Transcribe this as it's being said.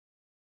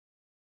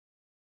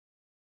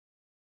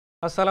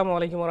আসসালামু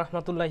আলাইকুম ওয়া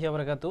রাহমাতুল্লাহি ওয়া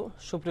বারাকাতুহু।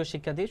 সুপ্রিয়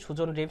শিক্ষার্থী,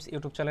 সুজন ড্রিমস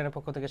ইউটিউব চ্যানেলের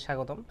পক্ষ থেকে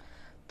স্বাগতম।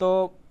 তো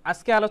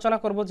আজকে আলোচনা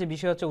করব যে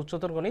বিষয় হচ্ছে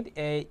উচ্চতর গণিত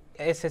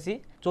এসএসসি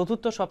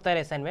চতুর্থ সপ্তাহের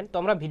অ্যাসাইনমেন্ট। তো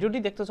আমরা ভিডিওটি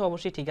দেখতেছো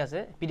অবশ্যই ঠিক আছে,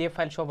 পিডিএফ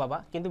ফাইল সহ পাবা,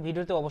 কিন্তু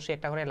ভিডিওতে অবশ্যই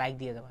একটা করে লাইক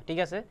দিয়ে যাবা, ঠিক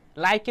আছে?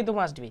 লাইক কিন্তু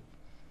মাস্ট বি।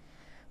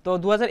 তো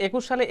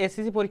 2021 সালে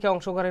এসএসসি পরীক্ষায়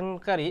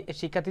অংশগ্রহণকারী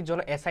শিক্ষার্থীর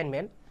জন্য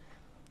অ্যাসাইনমেন্ট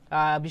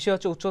বিষয়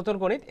হচ্ছে উচ্চতর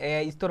গণিত,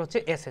 স্তর হচ্ছে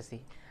এসএসসি।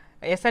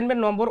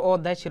 অ্যাসাইনমেন্ট নম্বর ও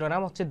অধ্যায়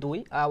শিরোনাম হচ্ছে 2,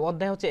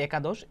 অধ্যায় হচ্ছে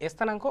একাদশ,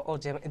 স্থানাঙ্ক ও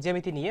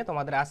জ্যামিতি নিয়ে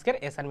তোমাদের আজকের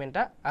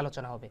অ্যাসাইনমেন্টটা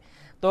আলোচনা হবে।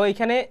 তো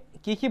এখানে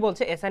কি কি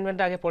বলছে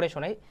অ্যাসাইনমেন্টটা আগে পড়ে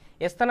শোনাই।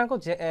 স্থানাঙ্ক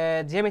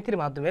জ্যামিতির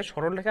মাধ্যমে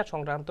সরলরেখা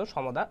সংক্রান্ত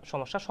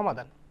সমস্যার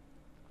সমাধান।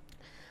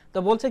 তো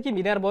বলছে কি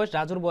মিনার বয়স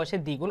রাজুর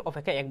বয়সের দ্বিগুণ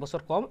অপেক্ষা 1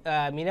 বছর কম।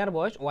 মিনার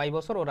বয়স ওয়াই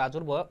বছর ও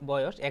রাজুর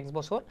বয়স x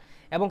বছর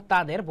এবং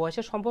তাদের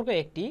বয়সের সম্পর্ক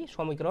একটি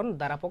সমীকরণ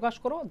দ্বারা প্রকাশ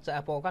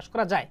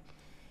করা যায়।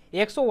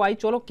 এক্স ও ওয়াই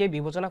চলককে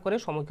বিবেচনা করে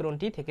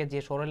সমীকরণটি থেকে যে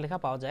সরলরেখা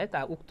পাওয়া যায় তা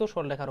উক্ত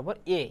সরলরেখার উপর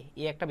এ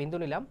একটা বিন্দু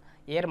নিলাম,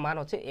 এর মান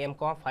হচ্ছে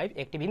m,5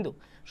 একটি বিন্দু।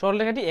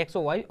 সরলরেখাটি এক্স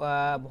ও ওয়াই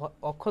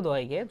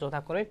অক্ষদ্বয়কে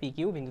যথাক্রমে পি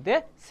কিউ বিন্দুতে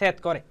ছেদ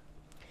করে।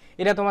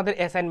 এটা তোমাদের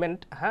অ্যাসাইনমেন্ট,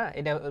 হ্যাঁ,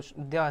 এটা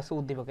দেওয়া আছে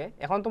উদ্দীপকে।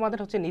 এখন তোমাদের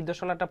হচ্ছে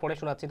নির্দেশনাটা পড়ে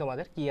শোনাচ্ছি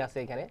তোমাদের কি আছে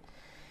এখানে।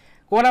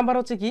 ক নাম্বার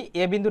হচ্ছে কি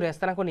এ বিন্দুর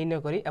স্থানাঙ্ক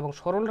নির্ণয় করি এবং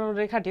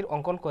সরলরেখাটির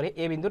অঙ্কন করে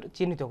এ বিন্দুর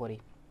চিহ্নিত করি।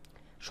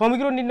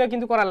 সমীকরণ নির্ণয়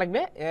কিন্তু করা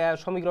লাগবে।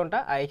 সমীকরণটা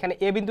এখানে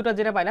এ বিন্দুটা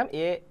যেটা পাইলাম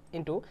এ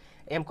ইন্টু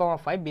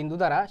m,5 বিন্দু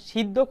দ্বারা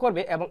সিদ্ধ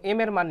করবে এবং এম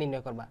এর মান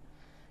নির্ণয় করবা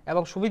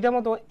এবং সুবিধা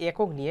মতো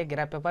একক নিয়ে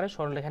গ্রাফ পেপারে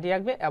সরলরেখাটি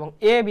আঁকবে এবং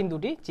এ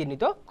বিন্দুটি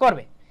চিহ্নিত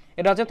করবে।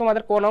 এটা হচ্ছে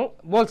তোমাদের ক নং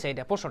বলছে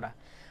এটা প্রশ্নটা।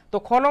 তো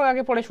খ নং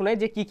আগে পড়ে শোনাই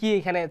যে কি কি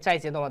এখানে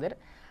চাইছে তোমাদের।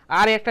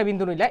 আর একটা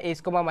বিন্দু নিলা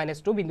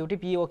h,-2 বিন্দুটি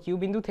পি ও কিউ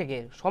বিন্দু থেকে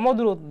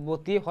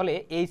সমদূরবর্তী হলে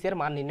এইচ এর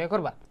মান নির্ণয়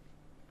করবা।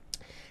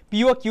 পি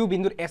ও কিউ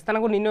বিন্দুর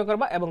স্থানাঙ্ক নির্ণয়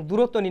করবা এবং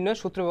দূরত্ব নির্ণয়ের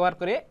সূত্র ব্যবহার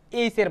করে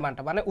এইচ এর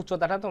মানটা মানে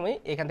উচ্চতাটা তুমি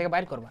এখান থেকে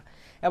বাইর করবা।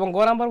 এবং গ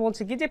নাম্বার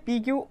বলছে কি যে পি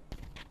কিউ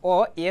ও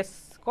এস,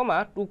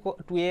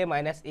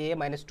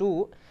 2a-a-2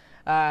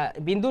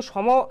 বিন্দু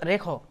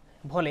সমরেখ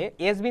বলে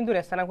এস বিন্দুর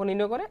স্থানাঙ্ক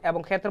নির্ণয় করে এবং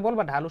ক্ষেত্রফল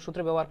বা ঢালু সূত্র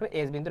ব্যবহার করে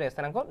এস বিন্দুর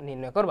স্থানাঙ্ক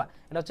নির্ণয় করবা।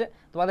 এটা হচ্ছে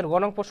তোমাদের গ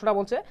নং প্রশ্নটা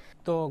বলছে।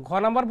 তো ঘ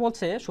নাম্বার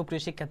বলছে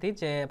সুপ্রিয় শিক্ষার্থী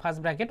যে ফার্স্ট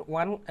ব্র্যাকেট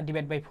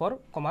 1/4,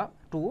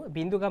 2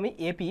 বিন্দুগামী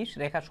এপি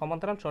রেখার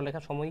সমান্তরাল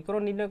সরলরেখার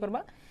সমীকরণ নির্ণয়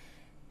করবা।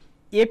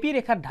 এপি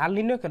রেখার ঢাল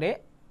নির্ণয় করে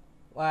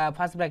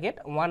first bracket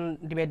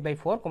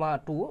 1/4,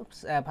 2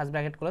 first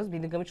bracket close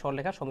বিন্দুগামী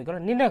সরলরেখার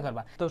সমীকরণ নির্ণয়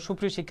করবা। তো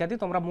সুপ্রিয় শিক্ষার্থী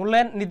তোমরা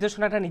মূল্যায়ন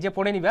নির্দেশনাটা নিজে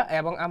পড়ে নিবা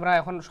এবং আমরা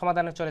এখন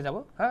সমাধানে চলে যাব।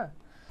 হ্যাঁ,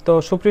 তো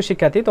সুপ্রিয়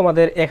শিক্ষার্থী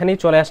তোমাদের এখানেই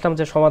চলে আসলাম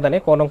যে সমাধানে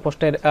ক নং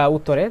প্রশ্নের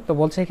উত্তরে। তো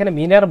বলছে এখানে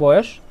মিনার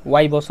বয়স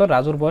ওয়াই বছর,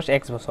 রাজুর বয়স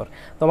x বছর।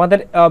 তোমাদের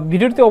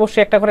ভিডিওতে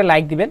অবশ্যই একটা করে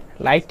লাইক দিবেন,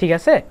 লাইক, ঠিক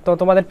আছে? তো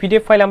তোমাদের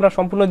পিডিএফ ফাইল আমরা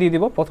সম্পূর্ণ দিয়ে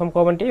দিব, প্রথম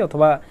কমেন্টে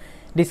অথবা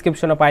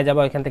ডিসক্রিপশনে পাই যাবো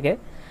এখান থেকে।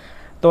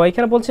 তো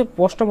এখানে বলছে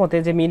প্রশ্ন মতে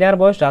যে মিনার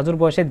বয়স রাজুর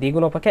বয়সের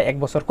দ্বিগুণ অপেক্ষা 1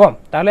 বছর কম।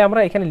 তাহলে আমরা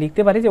এখানে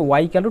লিখতে পারি যে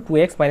y =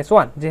 2x -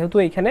 1, যেহেতু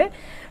এখানে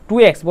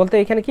 2x বলতে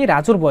এখানে কি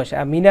রাজুর বয়স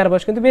আর মিনার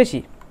বয়স কিন্তু বেশি।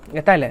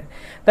 তাহলে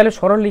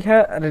সরল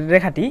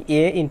রেখাটি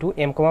a ×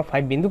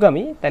 m,5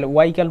 বিন্দুগামী, তাহলে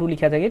y =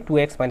 লিখা যায়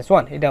 2x -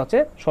 1। এটা হচ্ছে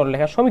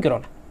সরলরেখার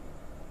সমীকরণ।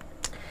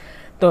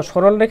 তো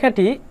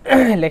সরলরেখাটি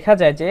লেখা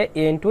যায় যে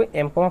a ×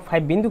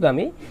 m,5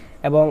 বিন্দুগামী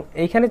এবং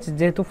এইখানে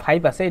যেহেতু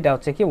 5 আছে এটা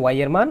হচ্ছে কি y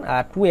এর মান,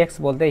 আর 2x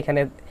বলতে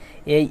এখানে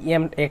এই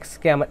mx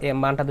কে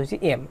মানটা দিয়েছি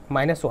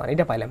m-1,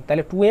 এটা পাইলাম।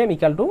 তাহলে 2m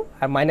 =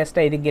 আর মাইনাসটা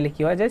এদিকে গেলে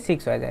কি হয়ে যায়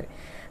 6 হয়ে যায়।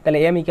 তাহলে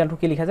m =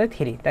 কি লেখা যায়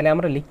 3। তাহলে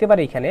আমরা লিখতে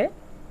পারি এখানে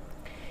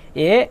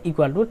a =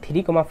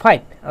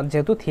 3,5,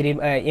 যেহেতু 3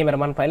 m এর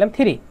মান পাইলাম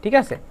 3, ঠিক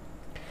আছে?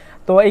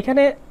 তো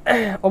এখানে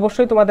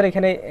অবশ্যই তোমাদের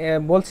এখানে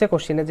বলছে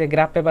কোশ্চেনে যে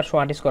গ্রাফ পেপার শো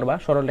আর্টিস্ট করবা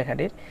সরল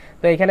রেখাটির।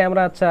 তো এখানে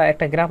আমরা আচ্ছা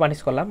একটা গ্রাফ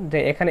আর্টিস্ট করলাম যে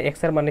এখানে x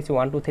এর মান নিচ্ছি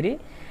 1 2 3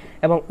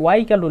 এবং y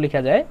 =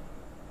 লিখা যায়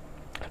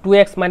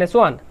 2x -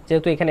 1,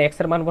 যেহেতু এখানে x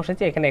এর মান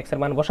বসাইছি এখানে x এর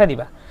মান বসাই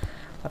দিবা।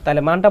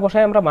 তাহলে মানটা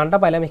বসাই আমরা মানটা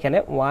পাইলাম এখানে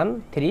 1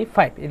 3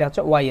 5, এটা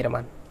হচ্ছে y এর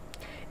মান।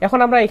 এখন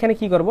আমরা এখানে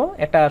কি করব,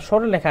 একটা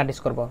সরল রেখা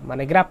আর্টিস্ট করব,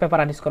 মানে গ্রাফ পেপার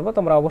আর্টিস্ট করব।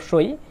 তোমরা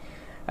অবশ্যই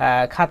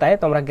খাতায়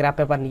তোমরা গ্রাফ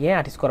পেপার নিয়ে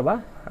আর্টিস্ট করবা।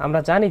 আমরা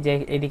জানি যে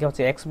এদিকে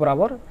হচ্ছে x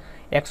বরাবর,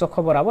 x অক্ষ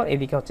বরাবর,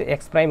 এদিকে হচ্ছে x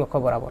প্রাইম অক্ষ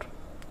বরাবর,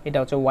 এটা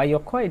হচ্ছে y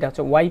অক্ষ, এটা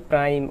হচ্ছে y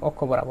প্রাইম অক্ষ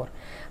বরাবর।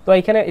 তো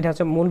এখানে এটা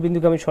হচ্ছে মূল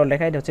বিন্দুগামী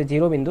সরলরেখা, এটা হচ্ছে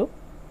 0 বিন্দু।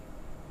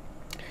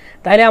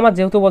 তাইলে আমার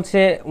যেহেতু বলছে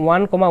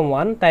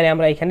 1,1, তাইলে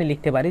আমরা এখানে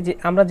লিখতে পারি যে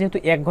আমরা যেহেতু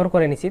এক ঘর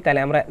করে নিছি, তাহলে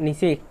আমরা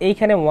নিচে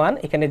এইখানে 1,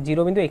 এখানে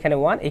 0 বিন্দু, এখানে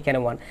 1, এখানে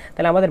 1,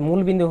 তাহলে আমাদের মূল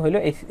বিন্দু হলো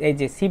এই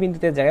যে সি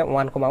বিন্দুতে জায়গায়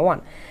 1,1।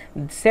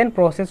 সেম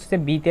প্রসেস হচ্ছে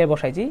বিতে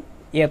বসাইছি,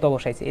 এ তো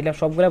বসাইছি, এটা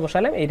সবগুলো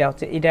বসালাম। এটা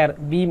হচ্ছে এটার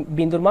বি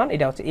বিন্দুর মান,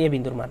 এটা হচ্ছে এ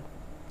বিন্দুর মান।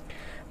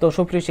 তো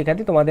সুপ্রিয়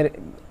শিক্ষার্থী তোমাদের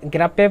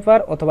গ্রাফ পেপার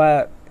অথবা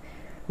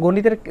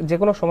গণিতের যে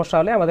কোনো সমস্যা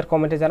হলে আমাদের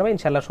কমেন্টে জানাবে,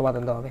 ইনশাআল্লাহ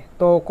সমাধান দেওয়া হবে।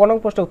 তো ক নং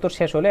প্রশ্নের উত্তর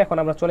শেষ হলে এখন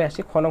আমরা চলে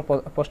আসছি খ নং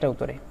প্রশ্নের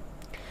উত্তরে।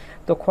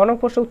 তো খ নং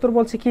প্রশ্নের উত্তর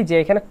বলছে কি যে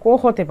এখানে ক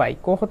হতে পাই,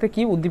 ক হতে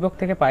কি উদ্দীপক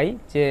থেকে পাই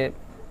যে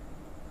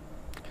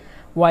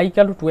y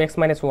 = 2x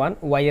 - 1,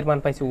 y এর মান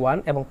পাইছি 1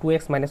 এবং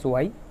 2x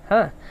 - y।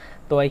 হ্যাঁ,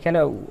 তো এখানে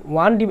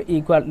 1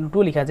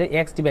 = লিখা যায়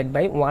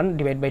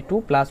x/1/2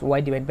 +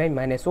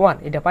 y/-1,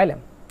 এটা পাইলাম।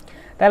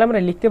 তাহলে আমরা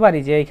লিখতে পারি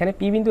যে এখানে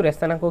p বিন্দুর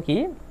স্থানাঙ্ক কি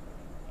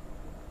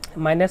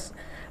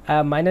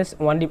মাইনাস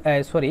ওয়ান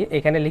সরি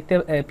এখানে লিখতে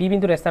পি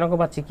বিন্দুর স্থানাঙ্ক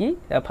পাচ্ছি কি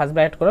ফার্স্ট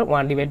ব্র্যাকেট করে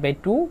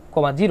 1/2,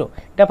 0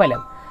 এটা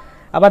পাইলাম।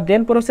 আবার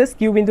দেন প্রসেস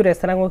কিউ বিন্দুর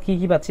স্থানাঙ্ক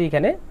কি পাচ্ছি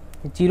এখানে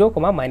 0,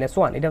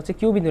 -1 এটা হচ্ছে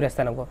কিউ বিন্দুর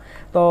স্থানাঙ্ক।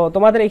 তো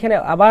তোমাদের এখানে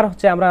আবার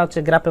হচ্ছে আমরা হচ্ছে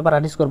গ্রাফ পেপার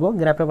আর্টিস করব।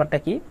 গ্রাফ পেপারটা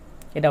কি,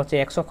 এটা হচ্ছে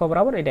এক্স অক্ষ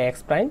বরাবর, এটা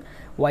এক্স প্রাইম,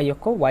 ওয়াই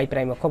অক্ষ ওয়াই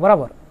প্রাইম অক্ষ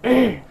বরাবর।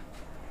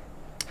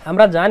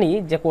 আমরা জানি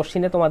যে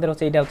কোশ্চিনে তোমাদের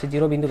হচ্ছে এটা হচ্ছে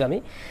 0 বিন্দুগামী,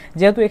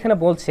 যেহেতু এখানে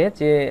বলছে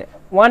যে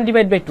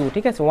 1/2,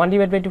 ঠিক আছে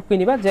 1/2 কি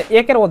নিবা যে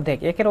একের অর্ধেক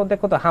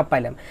কত হাফ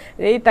পাইলাম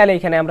এই, তাহলে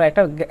এখানে আমরা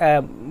একটা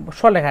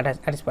সরলরেখা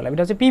আর্টিস পেলাম,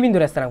 এটা হচ্ছে পি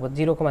বিন্দুর স্থানাঙ্ক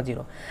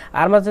 0,0।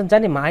 আর আমরা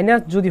জানি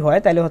মাইনাস যদি হয়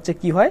তাহলে হচ্ছে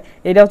কি হয়,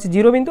 এটা হচ্ছে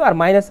 0 বিন্দু, আর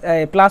মাইনাস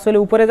প্লাস হলে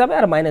উপরে যাবে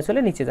আর মাইনাস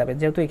হলে নিচে যাবে,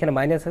 যেহেতু এখানে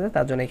মাইনাস আছে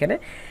তার জন্য এখানে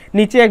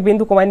নিচে এক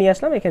বিন্দু কমায় নিয়ে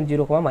আসলাম, এখানে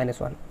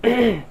 0,-1।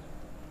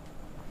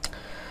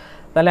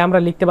 তাহলে আমরা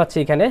লিখতে পাচ্ছি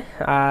এখানে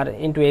আর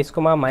ইন্টু এইচ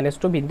কমা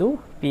 -2 বিন্দু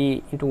পি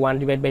ইন্টু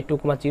 1/2,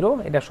 0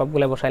 এটা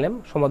সবগুলো বসাইলাম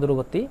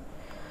সমদূরবর্তী।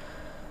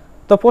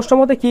 তো প্রশ্ন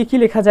মতে কি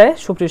লেখা যায়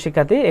সুপ্রিয়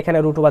শিক্ষার্থী, এখানে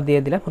রুট ওভার দিয়ে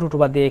দিলাম, রুট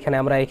ওভার দিয়ে এখানে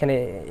আমরা এখানে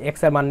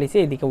এক্স এর মান নিছি,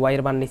 এদিকে ওয়াই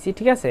এর মান নিছি,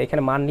 ঠিক আছে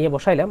এখানে মান নিয়ে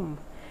বসাইলাম।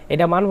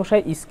 এটা মান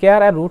বসাই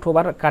স্কোয়ার আর রুট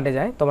ওভার কাটে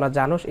যায়, তোমরা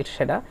জানো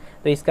সেটা,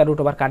 তো স্কোয়ার রুট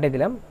ওভার কাটে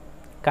দিলাম।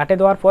 কাটে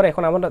দেওয়ার পর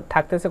এখন আমরা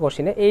থাকতেছে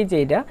কোশ্চিনে এই যে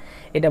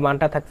এটা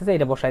মানটা থাকতেছে,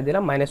 এটা বসাই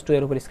দিলাম -2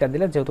 এর উপর স্কোয়ার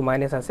দিলে, যেহেতু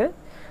মাইনাস আছে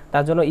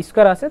তার জন্য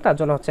স্কোয়ার আছে, তার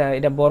জন্য হচ্ছে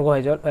এটা বর্গ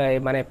হয়ে গেল,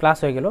 মানে প্লাস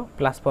হয়ে গেল,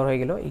 +4 হয়ে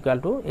গেল ইকুয়াল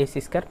টু h²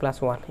 +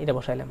 1 এটা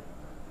বসাইলাম।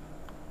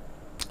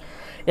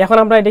 এখন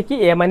আমরা এটা কি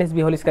a - b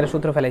হোল স্কয়ারের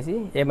সূত্র ফেলাইছি,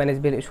 a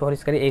 - b whole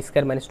square a²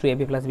 -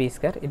 2ab + b²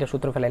 এটা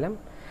সূত্র ফেলাইলাম।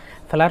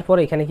 ফেলার পর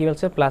এখানে কি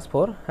বলছে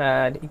 +4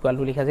 ইকুয়াল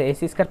টু লেখা যায়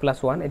h² +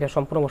 1 এটা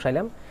সম্পূর্ণ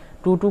বসাইলাম।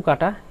 2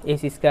 কাটা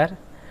h²,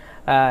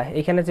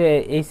 এখানে যে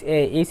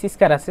h²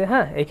 আছে,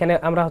 হ্যাঁ এখানে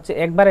আমরা হচ্ছে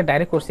একবারে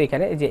ডাইরেক্ট করছি,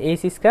 এখানে এই যে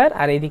h²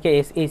 আর এইদিকে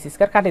h²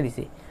 কাটে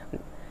দিছি,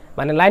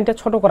 মানে লাইনটা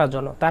ছোট করার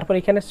জন্য। তারপর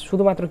এখানে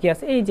শুধুমাত্র কি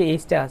আছে, এই যে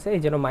এইচটা আছে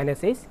এই জন্য -h,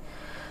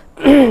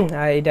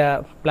 আর এটা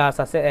প্লাস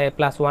আছে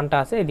 +1টা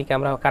আছে, এদিকে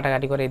আমরা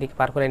কাটাকাটি করে এদিকে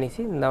পার করে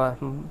নিছি,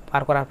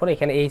 পার করার পর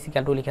এখানে h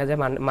ইকুয়াল টু লেখা যায়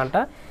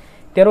মানটা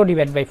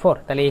 13/4,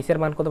 তাহলে h এর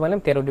মান কত পেলাম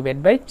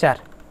 13/4।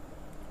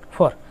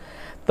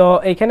 তো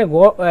এইখানে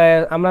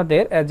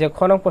আমাদের যে খ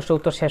নং প্রশ্নের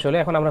উত্তর শেষ হলো,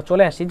 এখন আমরা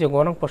চলে আসি যে গ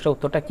নং প্রশ্নের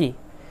উত্তরটা কি।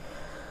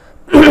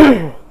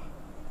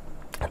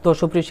 তো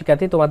সুপ্রিয়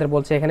শিক্ষার্থী তোমাদের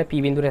বলছে এখানে পি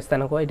বিন্দুর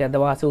স্থানাঙ্ক এটা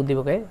দেওয়া আছে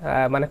উদ্দীপকে,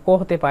 মানে ক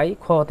হতে পাই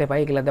খ হতে পাই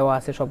এগুলা দেওয়া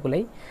আছে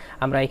সবগুলোই,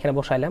 আমরা এখানে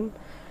বসাইলাম।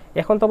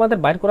 এখন তোমাদের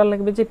বাইর করা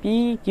লাগবে যে পি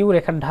কিউ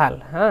রেখার ঢাল,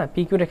 হ্যাঁ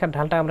পি কিউ রেখার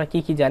ঢালটা আমরা কি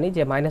জানি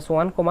যে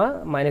 -1,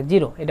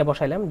 -0 এটা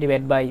বসাইলাম,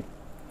 ডিভাইড বাই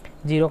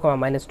 0,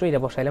 -2 এটা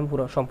বসাইলাম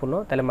পুরো সম্পূর্ণ,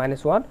 তাহলে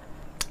 -1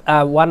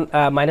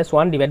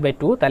 ডিভাইড বাই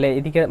 2, তাহলে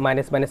এদিকে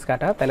মাইনাস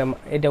কাটা, তাহলে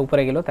এটা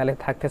উপরে গেল, তাহলে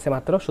থাকতেছে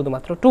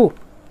শুধুমাত্র 2।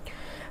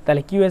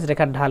 তাহলে কিউএস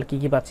রেখার ঢাল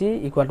কি পাচ্ছি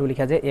ইকুয়াল টু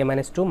লেখা যায় a -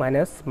 2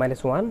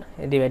 -1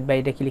 ডিভাইড বাই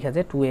এটা কি লেখা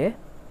যায় 2a,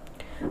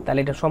 তাহলে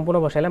এটা সম্পূর্ণ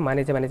বসাইলাম,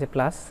 মাইনাসে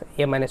plus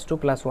a - 2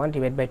 + 1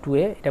 divide by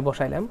 2a এটা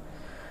বসাইলাম।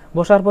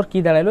 বসার পর কি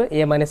দাঁড়ালো a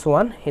 -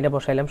 1 এটা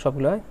বসাইলাম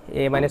সবগুলো,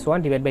 a - 1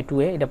 ডিভাইড বাই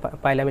 2a এটা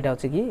পাইলাম, এটা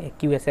হচ্ছে কি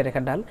কিউএস এর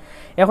রেখার ঢাল।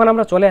 এখন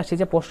আমরা চলে আসছি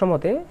যে প্রশ্ন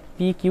মতে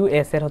পি কিউ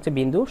এস এর হচ্ছে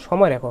বিন্দু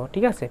সময়রেখা,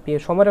 ঠিক আছে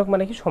সময়রেখা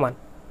মানে কি সমান,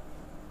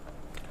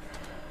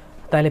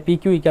 তাহলে পি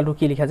কিউ ইকুয়াল টু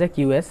কি লেখা যায়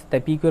কিউএস, তাই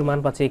পি কিউ এর মান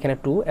পাচ্ছি এখানে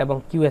 2 এবং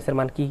কিউএস এর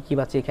মান কি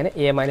পাচ্ছি এখানে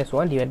a -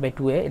 1 ডিভাইড বাই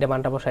 2a এটা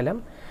মানটা বসাইলাম।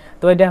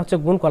 তো এটা হচ্ছে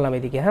গুণ করলাম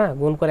এদিকে, হ্যাঁ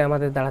গুণ করে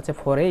আমাদের দাঁড়াচ্ছে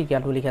 4a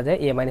ইকুয়াল টু লেখা যায়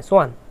a -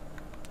 1,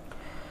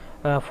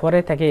 4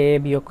 থেকে a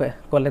বিয়োগ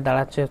করলে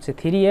দাঁড়াচ্ছে হচ্ছে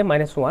 3a -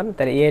 1,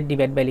 তাহলে a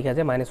ডিভাইড বাই লেখা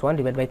যায় -1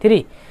 ডিভাইড বাই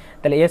 3,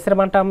 তাহলে এস এর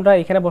মানটা আমরা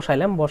এখানে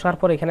বসাইলাম। বসার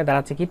পর এখানে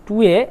দাঁড়াচ্ছে কি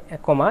 2a, a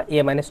 -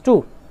 2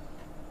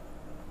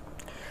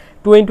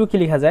 2 ইন্টু কি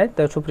লেখা যায়,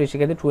 তো সুপ্রিয়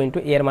শিক্ষার্থী 2 ইন্টু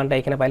এর মানটা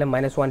এখানে পাইলাম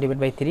 -1 ডিভাইড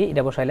বাই 3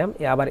 এটা বসাইলাম,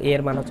 আবার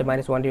এর মান হচ্ছে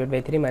 -1 ডিভাইড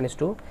বাই 3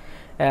 -2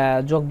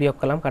 যোগ বিয়োগ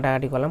করলাম,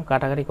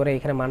 কাটাকাটি করে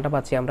এখানে মানটা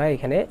পাচ্ছি আমরা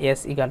এখানে s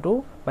equal to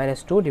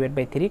 -2 divide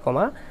by 3,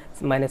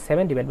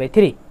 -7 divide by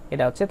 3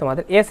 এটা হচ্ছে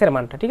তোমাদের এস এর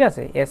মানটা, ঠিক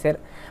আছে এস এর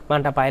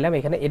মানটা পাইলাম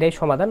এখানে, এটাই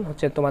সমাধান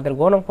হচ্ছে তোমাদের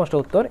গ নং প্রশ্নের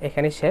উত্তর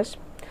এখানে শেষ।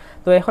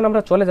 তো এখন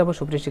আমরা চলে যাব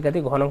সুপ্রিয় শিক্ষার্থী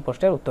ঘ নং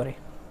প্রশ্নের উত্তরে।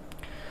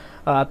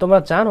 তোমরা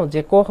জানো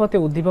যে ক হতে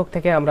উদ্দীপক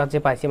থেকে আমরা যে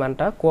পাইছি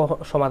মানটা ক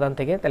সমাধান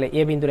থেকে, তাহলে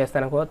এ বিন্দুর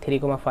স্থানাঙ্ক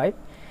 3,5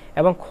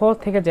 এবং খ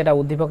থেকে যেটা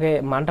উদ্দীপকে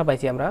মানটা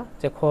পাইছি আমরা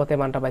যে খ হতে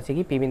মানটা পাইছি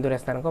কি পি বিন্দুর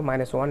স্থানাঙ্ক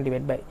 -1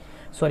 ডিভাইড বাই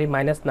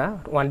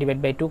 1 ডিভাইড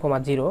বাই 2,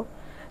 0,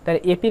 তাহলে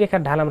এপি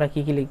রেখার ঢাল আমরা কি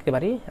লিখতে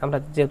পারি, আমরা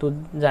যেহেতু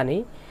জানি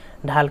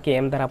ঢালকে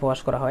এম দ্বারা প্রকাশ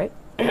করা হয়,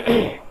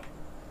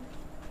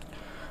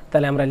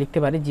 তাহলে আমরা লিখতে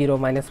পারি 0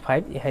 -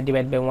 5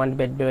 ডিভাইড বাই 1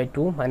 ডিভাইড বাই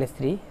 2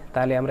 -3,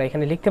 তাহলে আমরা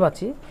এখানে লিখতে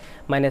পাচ্ছি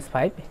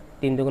 -5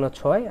 3 দুগুণ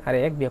 6 আর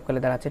 1 বিয়োগ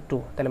করলে দাঁড়াচ্ছে 2,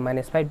 তাহলে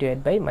 -5 divide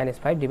by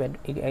 -5 divide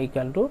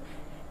equal to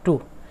 2,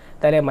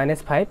 তাহলে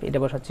 -5 এটা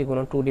বসাচ্ছি গুণ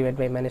 2 ডিভাইড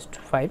বাই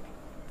 -5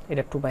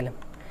 এটা 2 পাইলাম,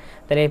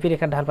 তাহলে এপি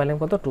রেখার ঢাল পাইলাম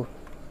কত 2।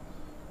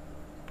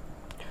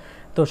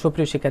 তো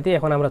সুপ্রিয় শিক্ষার্থী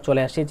এখন আমরা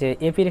চলে আসি যে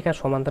এপি রেখার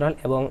সমান্তরাল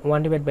এবং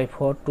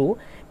 1/4 2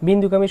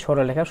 বিন্দুগামী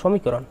সরলরেখার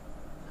সমীকরণ।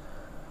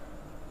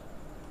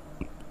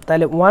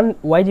 তাহলে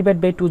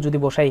 1y/2 যদি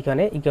বসাই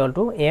এখানে equal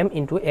to m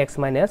into x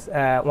minus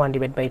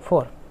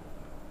 1/4,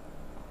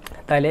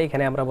 তাহলে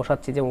এখানে আমরা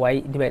বসাচ্ছি যে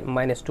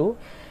y/2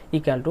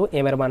 ইকুয়াল টু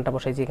এম এর মানটা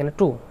বসাইছি এখানে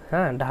 2,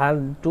 হ্যাঁ, ঢাল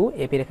 2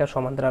 এপি রেখার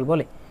সমান্তরাল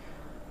বলে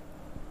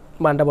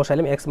মানটা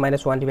বসাইলাম x -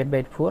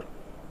 1/4।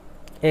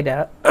 এটা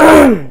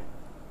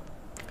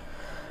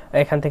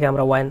এখান থেকে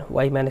আমরা y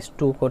 -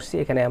 2 করছি,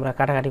 এখানে আমরা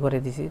কাটাকাটি করে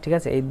দিছি, ঠিক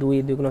আছে। এই 2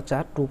 2 গুণ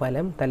 4 2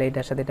 পাইলাম, তাহলে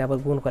এটার সাথে এটা আবার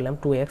গুণ করলাম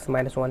 2x -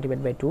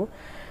 1/2,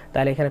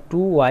 তাহলে এখানে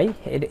 2y,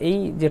 এই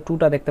যে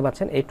 2টা দেখতে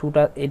পাচ্ছেন এই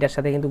 2টা এটার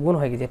সাথে কিন্তু গুণ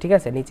হয়ে গেছে, ঠিক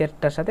আছে।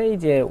 নিচেরটার সাথে এই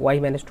যে y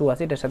 - 2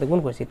 আছে এটার সাথে গুণ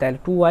করছি, তাহলে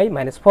 2y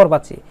 - 4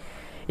 পাচ্ছি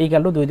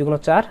ইকুয়াল টু 2 2 গুণ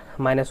 4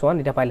 - 1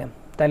 এটা পাইলাম।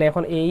 তাহলে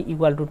এখন এই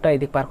ইকুয়াল টুটা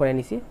এদিক পার করে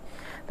নিছি,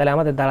 তাহলে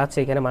আমাদের দাঁড়াচ্ছে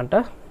এখানে মানটা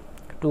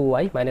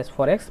 2y -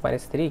 4x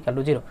 - 3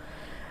 = 0।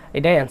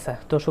 এটাই অ্যান্সার।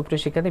 তো সুপ্রিয়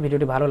শিক্ষার্থী,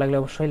 ভিডিওটি ভালো লাগলে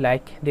অবশ্যই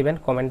লাইক দিবেন,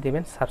 কমেন্ট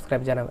দিবেন,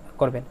 সাবস্ক্রাইব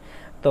করবেন।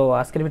 তো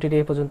আজকের ভিডিওটি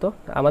এই পর্যন্ত।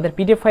 আমাদের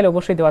পিডিএফ ফাইল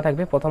অবশ্যই দেওয়া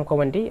থাকবে প্রথম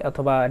কমেন্টই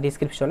অথবা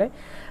ডিসক্রিপশনে।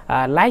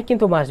 লাইক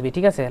কিন্তু মাস্ট বি,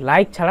 ঠিক আছে।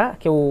 লাইক ছাড়া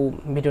কেউ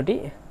ভিডিওটি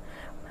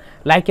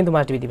লাইক কিন্তু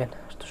মাস্ট বি দিবেন।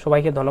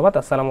 সবাইকে ধন্যবাদ।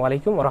 আসসালামু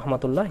আলাইকুম ওয়া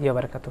রাহমাতুল্লাহি ওয়া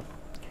বারাকাতুহু।